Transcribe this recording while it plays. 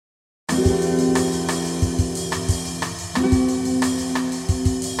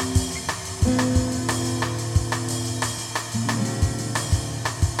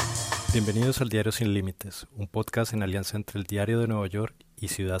Bienvenidos al Diario Sin Límites, un podcast en alianza entre el Diario de Nueva York y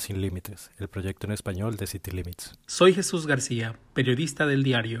Ciudad Sin Límites, el proyecto en español de City Limits. Soy Jesús García, periodista del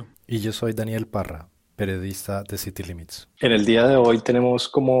diario. Y yo soy Daniel Parra, periodista de City Limits. En el día de hoy tenemos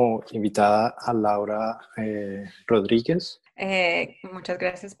como invitada a Laura Rodríguez. Muchas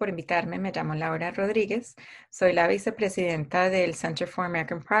gracias por invitarme. Me llamo Laura Rodríguez. Soy la vicepresidenta del Center for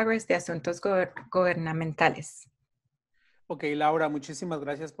American Progress de Asuntos Gubernamentales. Ok, Laura, muchísimas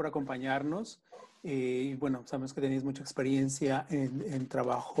gracias por acompañarnos. Y bueno, sabemos que tenéis mucha experiencia en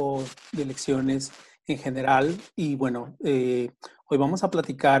trabajo de elecciones en general. Y bueno, hoy vamos a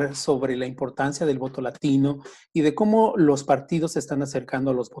platicar sobre la importancia del voto latino y de cómo los partidos se están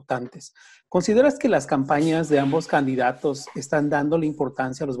acercando a los votantes. ¿Consideras que las campañas de ambos candidatos están dándole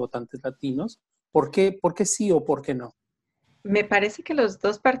importancia a los votantes latinos? ¿Por qué sí o por qué no? Me parece que los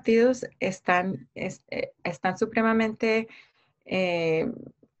dos partidos están supremamente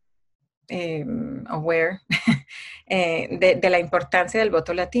aware de la importancia del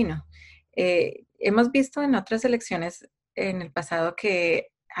voto latino. Hemos visto en otras elecciones en el pasado que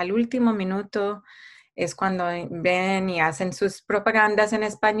al último minuto es cuando ven y hacen sus propagandas en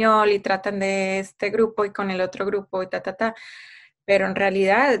español y tratan de este grupo y con el otro grupo y Pero en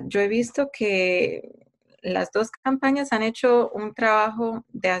realidad yo he visto que las dos campañas han hecho un trabajo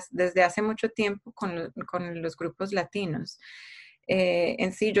desde hace mucho tiempo con los grupos latinos.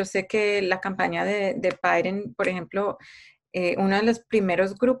 En sí, yo sé que la campaña de Biden, por ejemplo, uno de los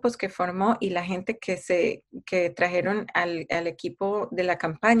primeros grupos que formó y la gente que trajeron al equipo de la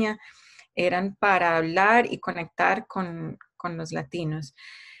campaña eran para hablar y conectar con los latinos.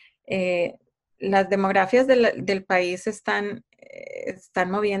 Las demografías del país están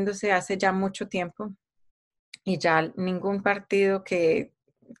moviéndose hace ya mucho tiempo y ya ningún partido que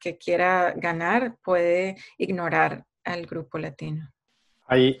quiera ganar puede ignorar al grupo latino.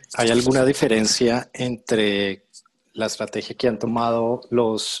 ¿Hay alguna diferencia entre la estrategia que han tomado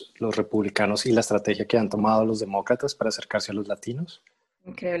los republicanos y la estrategia que han tomado los demócratas para acercarse a los latinos?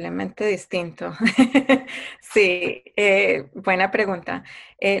 Increíblemente distinto. Sí, buena pregunta.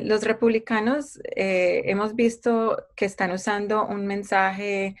 Los republicanos hemos visto que están usando un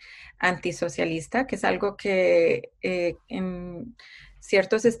mensaje antisocialista, que es algo que en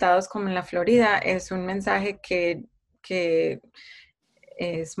ciertos estados como en la Florida es un mensaje que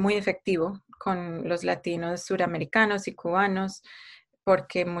es muy efectivo con los latinos suramericanos y cubanos,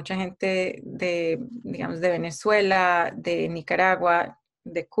 porque mucha gente digamos, de Venezuela, de Nicaragua,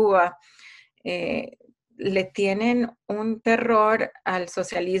 de Cuba, le tienen un terror al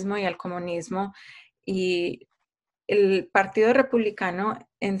socialismo y al comunismo, y el Partido Republicano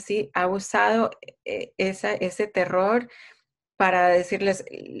en sí ha usado ese terror para decirles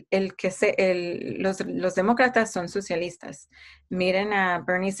los demócratas son socialistas. Miren a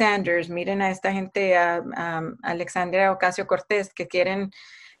Bernie Sanders, miren a esta gente, a Alexandria Ocasio-Cortez, que quieren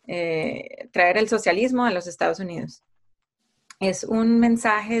traer el socialismo a los Estados Unidos. Es un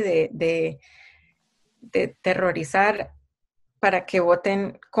mensaje de terrorizar para que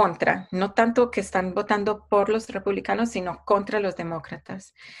voten contra, no tanto que están votando por los republicanos, sino contra los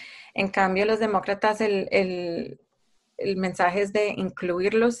demócratas. En cambio, los demócratas, el mensaje es de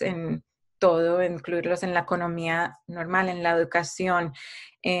incluirlos en todo, incluirlos en la economía normal, en la educación,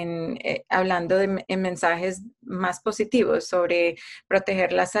 hablando en mensajes más positivos sobre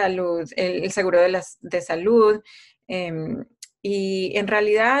proteger la salud, el seguro de salud. Y en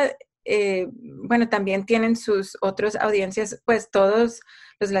realidad, bueno, también tienen sus otras audiencias, pues todos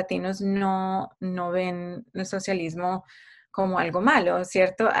los latinos no ven el socialismo como algo malo,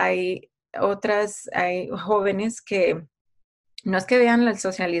 ¿cierto? Hay jóvenes que no es que vean el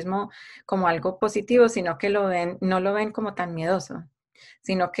socialismo como algo positivo, sino que no lo ven como tan miedoso,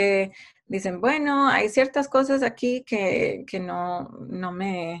 sino que dicen, bueno, hay ciertas cosas aquí que no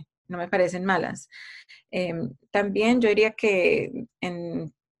me parecen malas. También yo diría que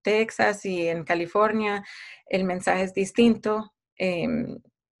en Texas y en California el mensaje es distinto.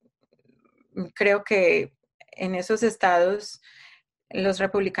 Creo que en esos estados los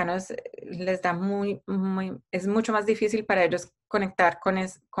republicanos les da es mucho más difícil para ellos conectar con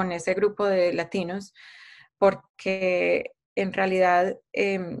ese grupo de latinos, porque en realidad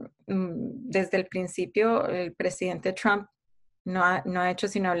desde el principio el presidente Trump no ha hecho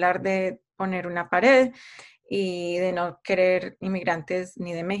sino hablar de poner una pared y de no querer inmigrantes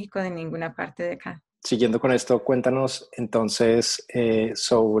ni de México, de ninguna parte de acá. Siguiendo con esto, cuéntanos entonces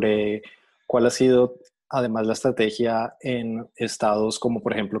sobre cuál ha sido además la estrategia en estados como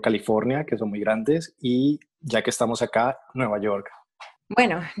por ejemplo California, que son muy grandes, y ya que estamos acá, Nueva York.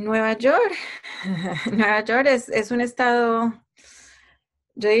 Bueno, Nueva York, Nueva York es un estado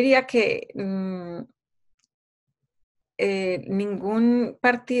Yo diría que ningún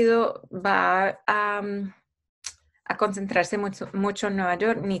partido va a concentrarse mucho en Nueva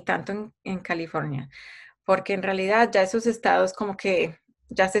York, ni tanto en California, porque en realidad ya esos estados como que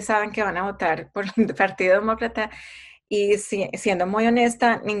ya se saben que van a votar por el Partido Demócrata y siendo muy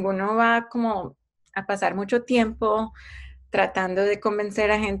honesta, ninguno va como a pasar mucho tiempo tratando de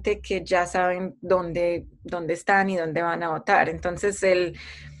convencer a gente que ya saben dónde están y dónde van a votar. Entonces,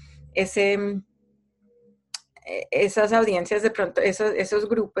 ese esas audiencias de pronto, esos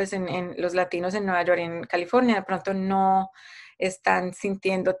grupos en los latinos en Nueva York y en California de pronto no están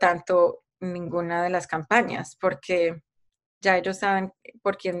sintiendo tanto ninguna de las campañas porque ya ellos saben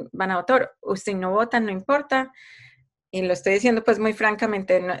por quién van a votar. O si no votan, no importa. Y lo estoy diciendo pues muy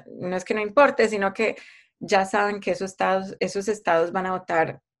francamente, no es que no importe, sino que ya saben que esos estados van a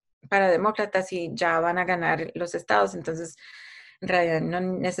votar para demócratas y ya van a ganar los estados. Entonces, en realidad no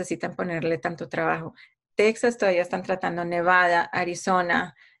necesitan ponerle tanto trabajo. Texas todavía están tratando, Nevada,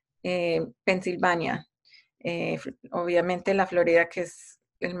 Arizona, Pensilvania, obviamente la Florida, que es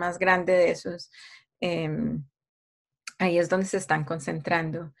el más grande de esos, ahí es donde se están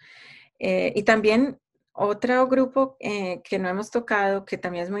concentrando. Y también otro grupo que no hemos tocado, que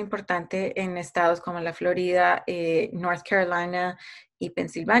también es muy importante en estados como la Florida, North Carolina y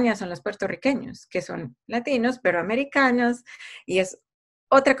Pensilvania, son los puertorriqueños, que son latinos, pero americanos, y es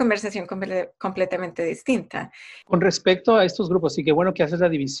otra conversación completamente distinta. Con respecto a estos grupos, sí que bueno que haces la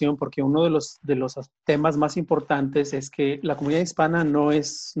división, porque uno de los temas más importantes es que la comunidad hispana no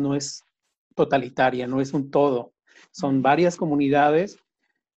es totalitaria, no es un todo. Son varias comunidades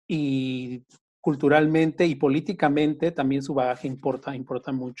y culturalmente y políticamente también su bagaje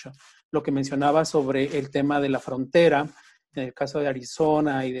importa mucho. Lo que mencionaba sobre el tema de la frontera, en el caso de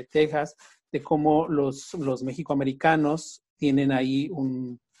Arizona y de Texas, de cómo los mexicoamericanos tienen ahí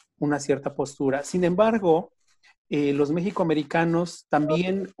una cierta postura. Sin embargo, los mexicoamericanos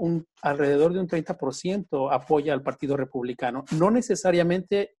también alrededor de un 30% apoya al Partido Republicano, no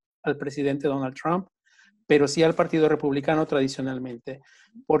necesariamente al presidente Donald Trump, pero sí al Partido Republicano tradicionalmente,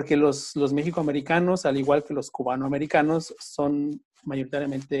 porque los mexicoamericanos, al igual que los cubanoamericanos, son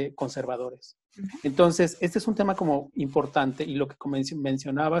mayoritariamente conservadores. Entonces, este es un tema como importante y lo que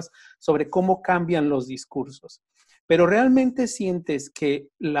mencionabas sobre cómo cambian los discursos. Pero realmente sientes que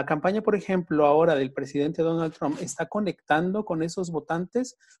la campaña, por ejemplo, ahora del presidente Donald Trump está conectando con esos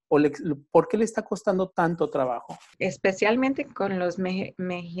votantes o ¿por qué le está costando tanto trabajo? Especialmente con los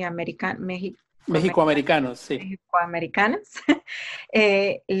Mexicoamericanos, sí. mexicoamericanos,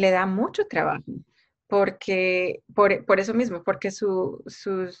 le da mucho trabajo, porque por eso mismo, porque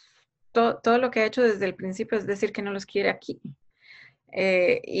todo lo que ha hecho desde el principio es decir que no los quiere aquí.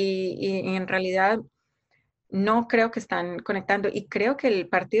 Y en realidad no creo que están conectando. Y creo que el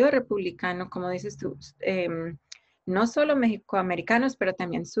Partido Republicano, como dices tú, no solo mexicoamericanos, pero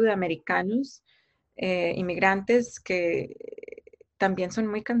también sudamericanos, inmigrantes que también son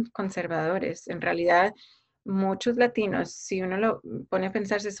muy conservadores. En realidad, muchos latinos, si uno lo pone a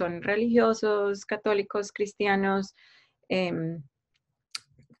pensarse, son religiosos, católicos, cristianos,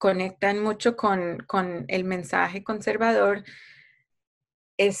 conectan mucho con el mensaje conservador,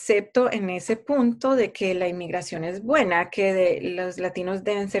 excepto en ese punto de que la inmigración es buena, que los latinos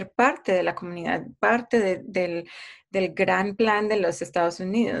deben ser parte de la comunidad, parte del gran plan de los Estados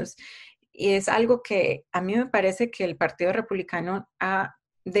Unidos. Y es algo que a mí me parece que el Partido Republicano ha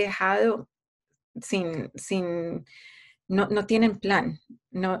dejado no tienen plan,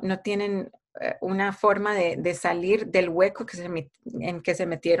 no tienen una forma de salir del hueco en que se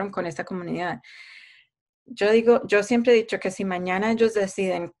metieron con esta comunidad. Yo siempre he dicho que si mañana ellos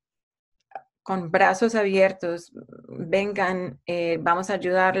deciden con brazos abiertos, vengan, vamos a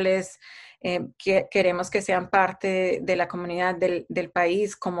ayudarles, queremos que sean parte de la comunidad del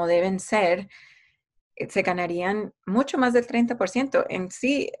país como deben ser, se ganarían mucho más del 30%. En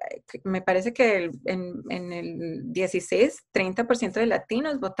sí, me parece que en el 16, 30% de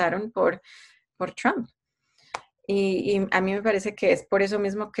latinos votaron por Trump. Y a mí me parece que es por eso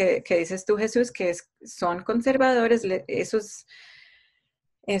mismo que dices tú, Jesús, que son conservadores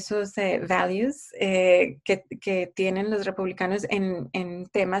esos values que tienen los republicanos en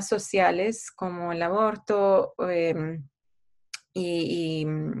temas sociales como el aborto y,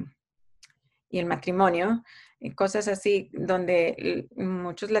 y el matrimonio, cosas así, donde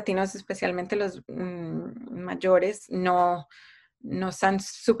muchos latinos, especialmente los mayores, no están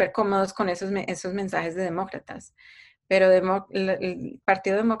súper cómodos con esos mensajes de demócratas. Pero el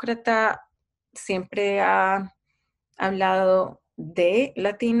Partido Demócrata siempre ha hablado de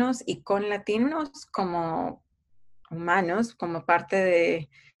latinos y con latinos como humanos como parte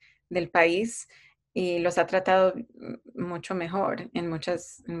del país y los ha tratado mucho mejor en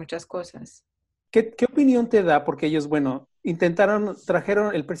muchas cosas. ¿Qué opinión te da? Porque ellos, bueno,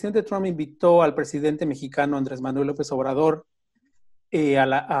 el presidente Trump invitó al presidente mexicano Andrés Manuel López Obrador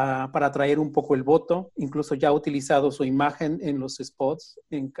para atraer un poco el voto, incluso ya ha utilizado su imagen en los spots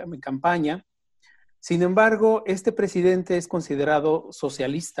en campaña. Sin embargo, este presidente es considerado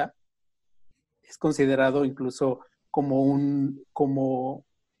socialista, es considerado incluso como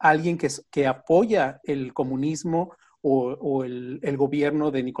alguien que apoya el comunismo o el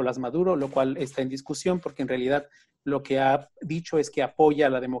gobierno de Nicolás Maduro, lo cual está en discusión porque en realidad lo que ha dicho es que apoya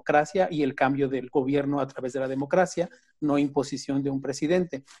la democracia y el cambio del gobierno a través de la democracia, no imposición de un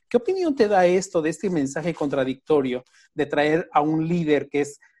presidente. ¿Qué opinión te da esto de este mensaje contradictorio de traer a un líder que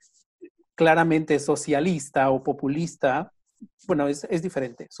es claramente socialista o populista? Bueno, es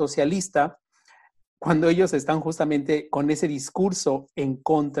diferente, socialista, cuando ellos están justamente con ese discurso en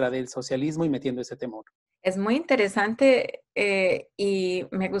contra del socialismo y metiendo ese temor. Es muy interesante y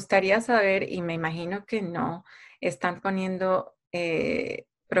me gustaría saber, y me imagino que no, están poniendo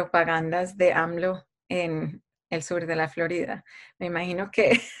propagandas de AMLO en el sur de la Florida. Me imagino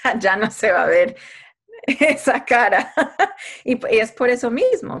que allá no se va a ver esa cara. Y es por eso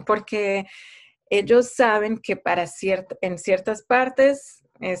mismo, porque ellos saben que en ciertas partes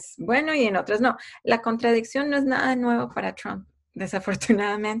es bueno y en otras no. La contradicción no es nada nuevo para Trump.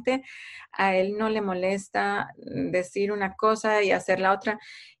 Desafortunadamente, a él no le molesta decir una cosa y hacer la otra.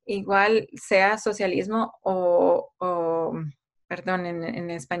 Igual sea socialismo perdón, en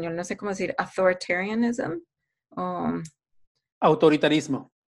español no sé cómo decir, authoritarianism o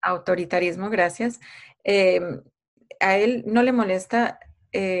Autoritarismo. autoritarismo, gracias. A él no le molesta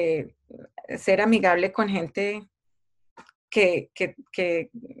ser amigable con gente que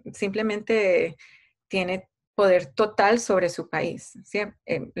simplemente tiene poder total sobre su país. ¿Sí?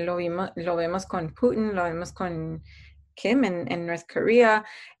 Lo vemos con Putin, lo vemos con Kim en North Korea,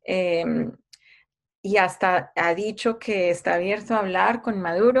 y hasta ha dicho que está abierto a hablar con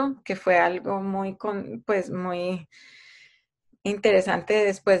Maduro, que fue algo muy interesante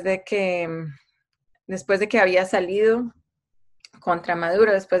después de que había salido contra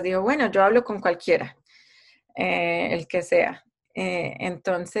Maduro. Después dijo, bueno, yo hablo con cualquiera, el que sea.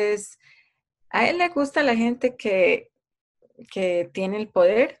 Entonces, a él le gusta la gente que tiene el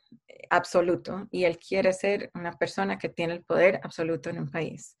poder absoluto y él quiere ser una persona que tiene el poder absoluto en un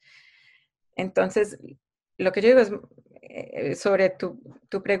país. Entonces, lo que yo digo es, sobre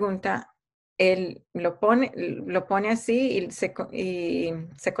tu pregunta, él lo pone así y se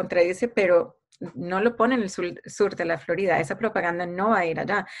contradice, pero no lo pone en el sur de la Florida. Esa propaganda no va a ir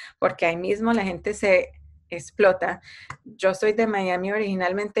allá, porque ahí mismo la gente se explota. Yo soy de Miami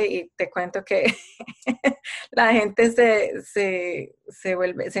originalmente y te cuento que la gente se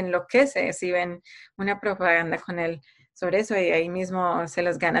enloquece si ven una propaganda con él sobre eso y ahí mismo se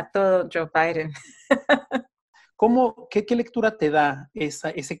los gana todo Joe Biden. ¿Qué lectura te da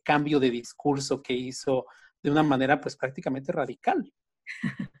ese cambio de discurso que hizo de una manera pues prácticamente radical?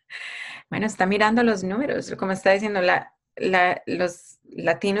 Bueno, está mirando los números, como está diciendo, los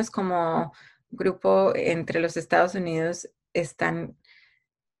latinos como grupo entre los Estados Unidos están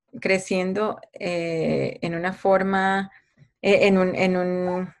creciendo en una forma, at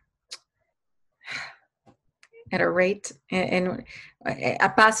a rate,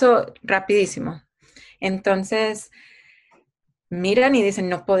 a paso rapidísimo. Entonces, miran y dicen,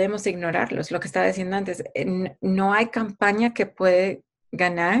 no podemos ignorarlos. Lo que estaba diciendo antes, no hay campaña que puede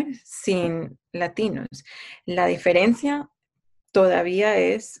ganar sin latinos. La diferencia todavía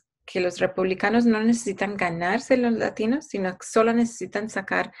es que los republicanos no necesitan ganarse los latinos, sino que solo necesitan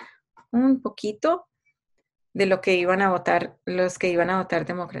sacar un poquito de lo que iban a votar los que iban a votar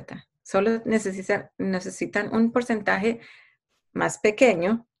demócrata. Solo necesitan un porcentaje más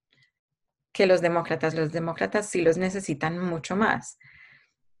pequeño que los demócratas. Los demócratas sí los necesitan mucho más.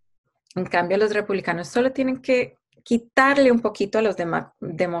 En cambio, los republicanos solo tienen que quitarle un poquito a los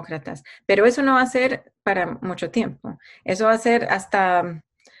demócratas, pero eso no va a ser para mucho tiempo. Eso va a ser hasta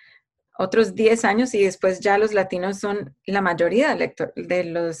otros 10 años y después ya los latinos son la mayoría de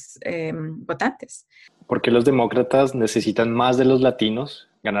los votantes. ¿Por qué los demócratas necesitan más de los latinos,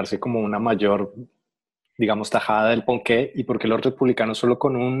 ganarse como una mayor, digamos, tajada del ponqué? ¿Y por qué los republicanos solo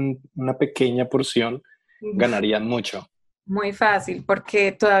con una pequeña porción ganarían mucho? Muy fácil,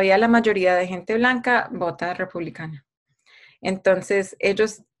 porque todavía la mayoría de gente blanca vota republicana. Entonces,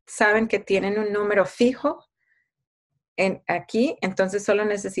 ellos saben que tienen un número fijo aquí, entonces solo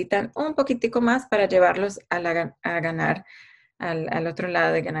necesitan un poquitico más para llevarlos a ganar, al otro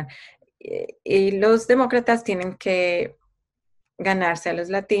lado de ganar. y los demócratas tienen que ganarse a los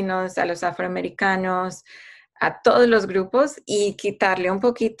latinos, a los afroamericanos, a todos los grupos y quitarle un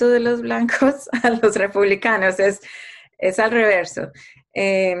poquito de los blancos a los republicanos. Es al reverso.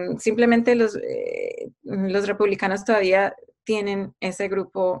 Simplemente los republicanos todavía tienen ese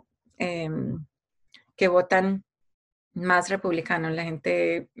grupo que votan más republicano, la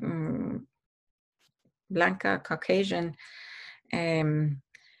gente blanca, Caucasian.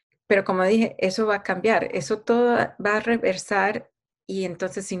 Pero como dije, eso va a cambiar, eso todo va a reversar y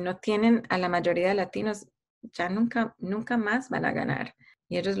entonces si no tienen a la mayoría de latinos, ya nunca más van a ganar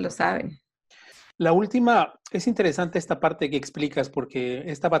y ellos lo saben. La última, es interesante esta parte que explicas porque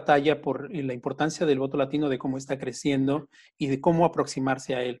esta batalla por la importancia del voto latino, de cómo está creciendo y de cómo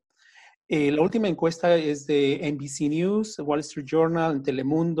aproximarse a él. La última encuesta es de NBC News, Wall Street Journal, en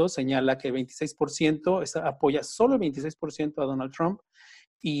Telemundo, señala que 26% apoya solo el 26% a Donald Trump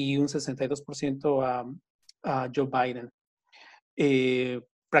y un 62% a Joe Biden.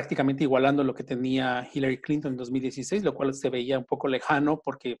 Prácticamente igualando lo que tenía Hillary Clinton en 2016, lo cual se veía un poco lejano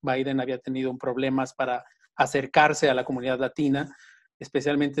porque Biden había tenido problemas para acercarse a la comunidad latina,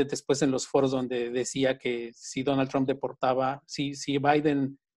 especialmente después en los foros donde decía que si Donald Trump deportaba, si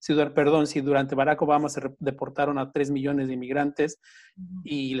durante Barack Obama se deportaron a 3 millones de inmigrantes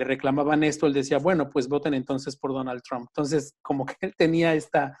y le reclamaban esto, él decía, bueno, pues voten entonces por Donald Trump. Entonces, como que él tenía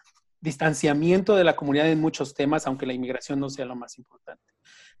este distanciamiento de la comunidad en muchos temas, aunque la inmigración no sea lo más importante.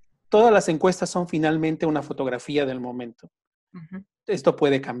 Todas las encuestas son finalmente una fotografía del momento. Uh-huh. Esto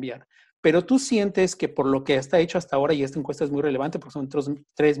puede cambiar. Pero tú sientes que por lo que está hecho hasta ahora, y esta encuesta es muy relevante porque son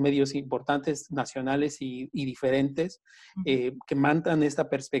tres medios importantes, nacionales y diferentes, que mandan esta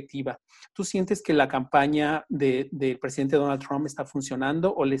perspectiva. ¿Tú sientes que la campaña del presidente Donald Trump está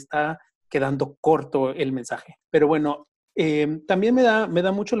funcionando o le está quedando corto el mensaje? Pero bueno, también me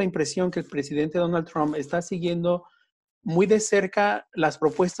da mucho la impresión que el presidente Donald Trump está siguiendo muy de cerca las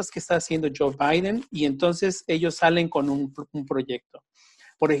propuestas que está haciendo Joe Biden y entonces ellos salen con un proyecto.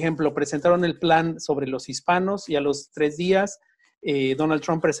 Por ejemplo, presentaron el plan sobre los hispanos y a los 3 días Donald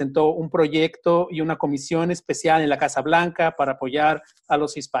Trump presentó un proyecto y una comisión especial en la Casa Blanca para apoyar a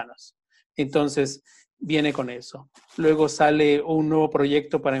los hispanos. Entonces, viene con eso. Luego sale un nuevo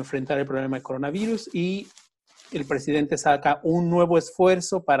proyecto para enfrentar el problema del coronavirus y el presidente saca un nuevo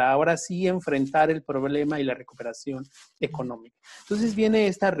esfuerzo para ahora sí enfrentar el problema y la recuperación económica. Entonces viene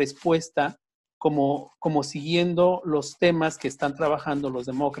esta respuesta como siguiendo los temas que están trabajando los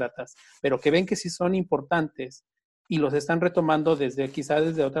demócratas, pero que ven que sí son importantes y los están retomando quizás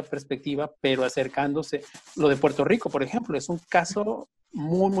desde otra perspectiva, pero acercándose. Lo de Puerto Rico, por ejemplo, es un caso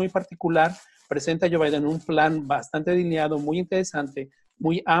muy, muy particular. Presenta Joe Biden un plan bastante delineado, muy interesante,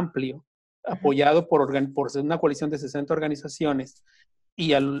 muy amplio, apoyado por una coalición de 60 organizaciones.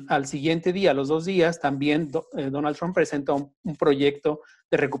 Y al siguiente día, a los 2 días, también Donald Trump presenta un proyecto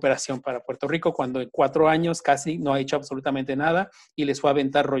de recuperación para Puerto Rico cuando en 4 años casi no ha hecho absolutamente nada y les fue a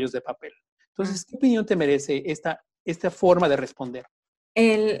aventar rollos de papel. Entonces, ¿qué opinión te merece esta forma de responder?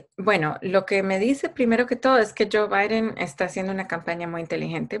 Bueno, lo que me dice primero que todo es que Joe Biden está haciendo una campaña muy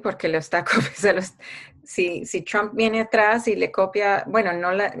inteligente porque lo está copiando. Si Trump viene atrás y le copia, bueno,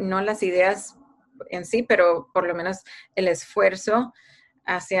 no las ideas en sí, pero por lo menos el esfuerzo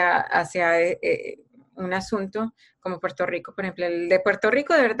hacia un asunto como Puerto Rico, por ejemplo. El de Puerto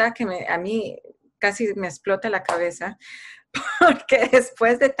Rico, de verdad que a mí casi me explota la cabeza porque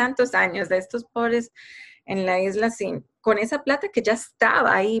después de tantos años de estos pobres en la isla con esa plata que ya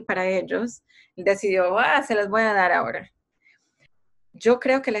estaba ahí para ellos, decidió, se las voy a dar ahora. Yo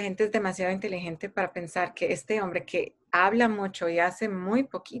creo que la gente es demasiado inteligente para pensar que este hombre que habla mucho y hace muy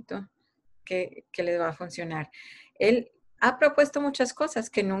poquito, que les va a funcionar. Él ha propuesto muchas cosas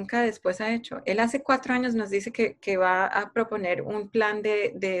que nunca después ha hecho. Él hace 4 años nos dice que va a proponer un plan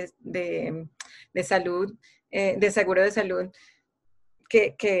de salud, de seguro de salud,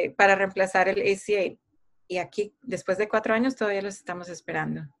 que para reemplazar el ACA. Y aquí, después de 4 años, todavía los estamos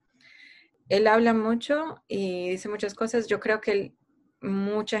esperando. Él habla mucho y dice muchas cosas. Yo creo que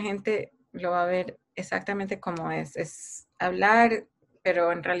mucha gente lo va a ver exactamente como es hablar,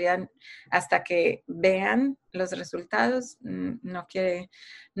 pero en realidad hasta que vean los resultados, no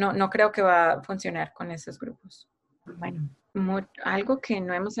creo que va a funcionar con esos grupos. Bueno, algo que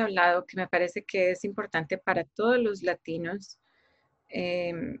no hemos hablado, que me parece que es importante para todos los latinos,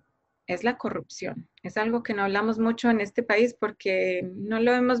 es la corrupción. Es algo que no hablamos mucho en este país porque no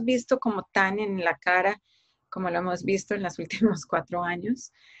lo hemos visto como tan en la cara como lo hemos visto en los últimos 4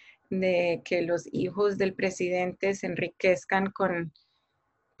 años, de que los hijos del presidente se enriquezcan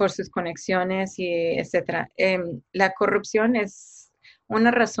por sus conexiones y etcétera. La corrupción es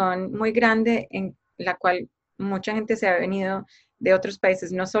una razón muy grande en la cual mucha gente se ha venido de otros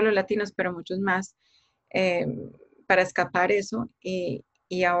países, no solo latinos, pero muchos más, para escapar eso, y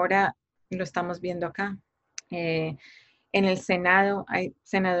ahora lo estamos viendo acá. En el Senado hay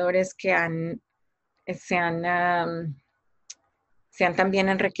senadores que se han también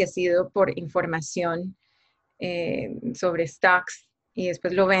enriquecido por información sobre stocks y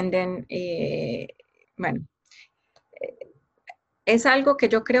después lo venden. Bueno, es algo que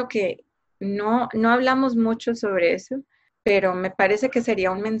yo creo que no hablamos mucho sobre eso, pero me parece que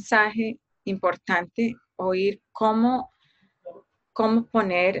sería un mensaje importante oír cómo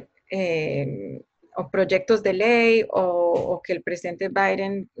poner o proyectos de ley o que el presidente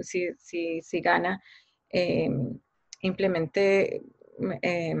Biden, si gana, implemente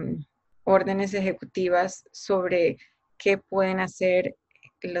órdenes ejecutivas sobre qué pueden hacer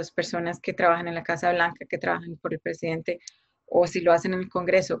las personas que trabajan en la Casa Blanca, que trabajan por el presidente, o si lo hacen en el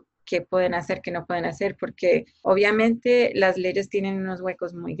Congreso, qué pueden hacer, qué no pueden hacer, porque obviamente las leyes tienen unos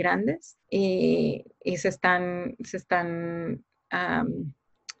huecos muy grandes y se están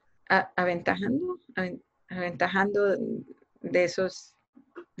aventajando de esos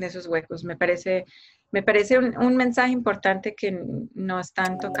huecos. Me parece un mensaje importante que no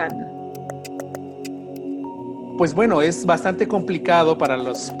están tocando. Pues bueno, es bastante complicado para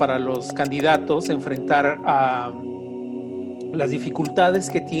los candidatos enfrentar a las dificultades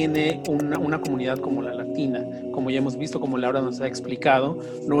que tiene una comunidad como la latina. Como ya hemos visto, como Laura nos ha explicado,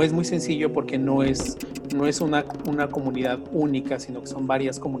 no es muy sencillo porque no es una comunidad única, sino que son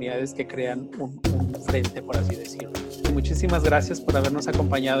varias comunidades que crean un frente, por así decirlo. Y muchísimas gracias por habernos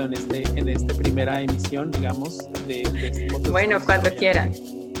acompañado en esta primera emisión, digamos, de este podcast. Bueno, cuando quieran.